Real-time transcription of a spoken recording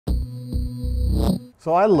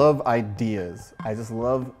So I love ideas. I just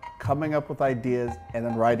love coming up with ideas and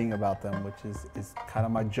then writing about them, which is kind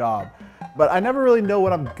of my job. But I never really know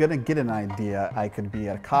when I'm gonna get an idea. I could be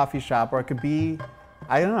at a coffee shop, or I could be,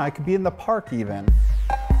 I don't know, I could be in the park even.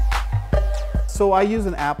 So I use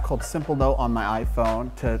an app called Simple Note on my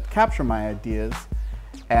iPhone to capture my ideas,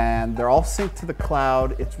 and they're all synced to the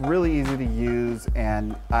cloud. It's really easy to use,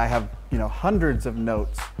 and I have, hundreds of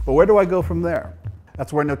notes. But where do I go from there?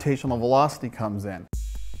 That's where Notational Velocity comes in.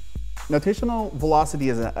 Notational Velocity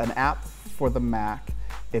is an app for the Mac.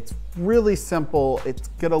 It's really simple. It's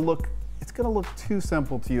gonna look too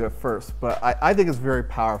simple to you at first, but I think it's very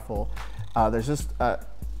powerful. There's just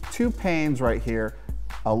 2 panes right here,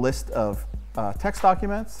 a list of text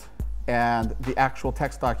documents and the actual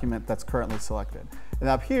text document that's currently selected. And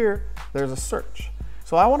up here, there's a search.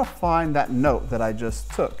 So I want to find that note that I just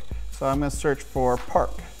took. So I'm going to search for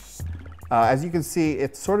park. As you can see,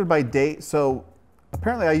 it's sorted by date. So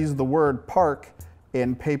apparently I use the word park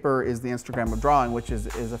in Paper is the Instagram of Drawing, which is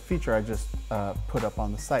a feature I just put up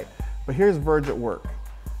on the site. But here's Verge at work.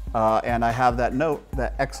 And I have that note,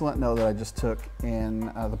 that excellent note that I just took in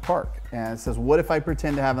the park. And it says, what if I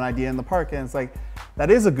pretend to have an idea in the park? And it's like, that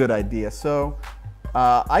is a good idea. So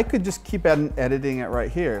I could just keep editing it right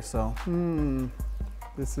here. So,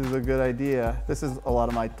 this is a good idea. This is a lot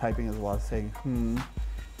of my typing is a lot of saying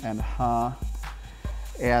and huh.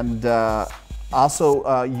 And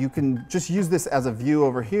also, you can just use this as a view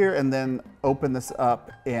over here and then open this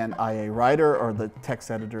up in IA Writer or the text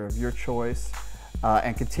editor of your choice.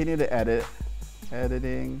 And continue to edit,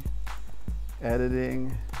 editing,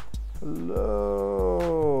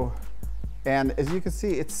 hello. And as you can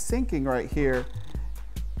see, it's syncing right here.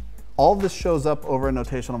 All of this shows up over in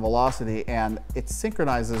Notational Velocity, and it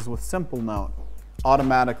synchronizes with Simple Note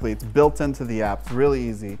automatically. It's built into the app, it's really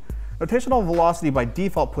easy. Notational Velocity by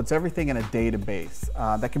default puts everything in a database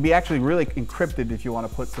that can be actually really encrypted if you want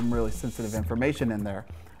to put some really sensitive information in there.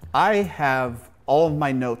 I have all of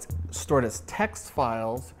my notes stored as text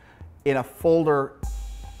files in a folder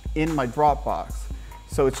in my Dropbox.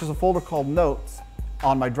 So it's just a folder called Notes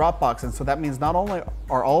on my Dropbox. And so that means not only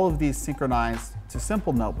are all of these synchronized to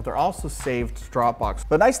Simple Note, but they're also saved to Dropbox.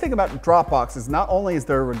 The nice thing about Dropbox is not only is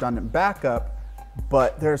there a redundant backup,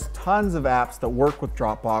 but there's tons of apps that work with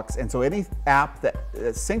Dropbox. And so any app that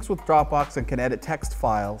syncs with Dropbox and can edit text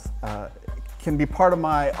files can be part of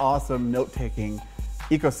my awesome note-taking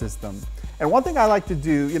ecosystem. And one thing I like to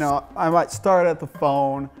do, I might start at the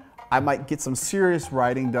phone, I might get some serious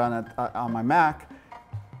writing done on my Mac,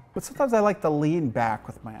 but sometimes I like to lean back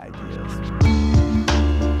with my ideas.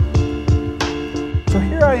 So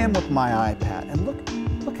here I am with my iPad, and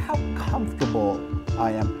look how comfortable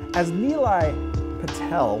I am. As Nilay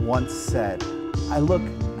Patel once said, I look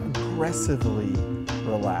aggressively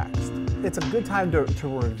relaxed. It's a good time to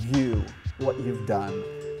review what you've done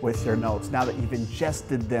with your notes now that you've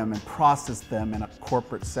ingested them and processed them in a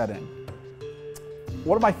corporate setting.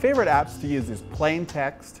 One of my favorite apps to use is Plain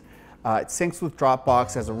Text. It syncs with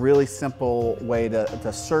Dropbox as a really simple way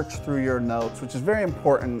to search through your notes, which is very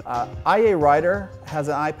important. IA Writer has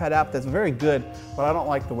an iPad app that's very good, but I don't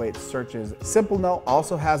like the way it searches. Simple Note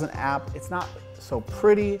also has an app. It's not so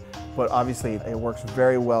pretty, but obviously it works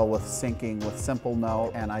very well with syncing with Simple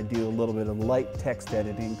Note, and I do a little bit of light text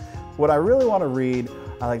editing. When I really want to read,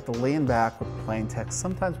 I like to lean back with plain text,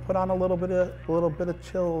 sometimes put on a little bit of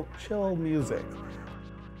chill music.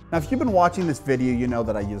 Now, if you've been watching this video, you know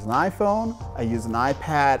that I use an iPhone, I use an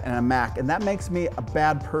iPad, and a Mac, and that makes me a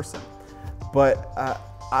bad person. But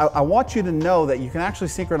I want you to know that you can actually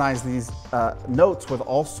synchronize these notes with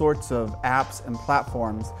all sorts of apps and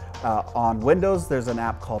platforms. On Windows, there's an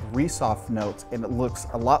app called Resoft Notes, and it looks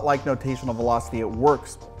a lot like Notational Velocity. It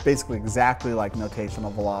works basically exactly like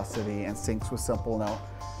Notational Velocity and syncs with Simple Note.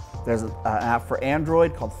 There's an app for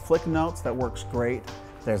Android called Flick Notes that works great.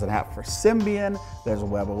 There's an app for Symbian. There's a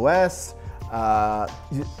WebOS.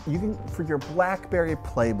 You can, for your BlackBerry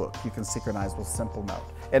Playbook, you can synchronize with Simple Note.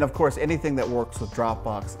 And of course, anything that works with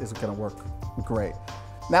Dropbox is going to work great.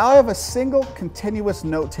 Now I have a single continuous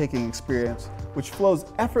note-taking experience which flows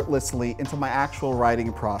effortlessly into my actual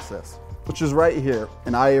writing process, which is right here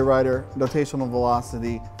in IA Writer, Notational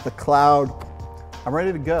Velocity, the cloud. I'm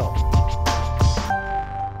ready to go.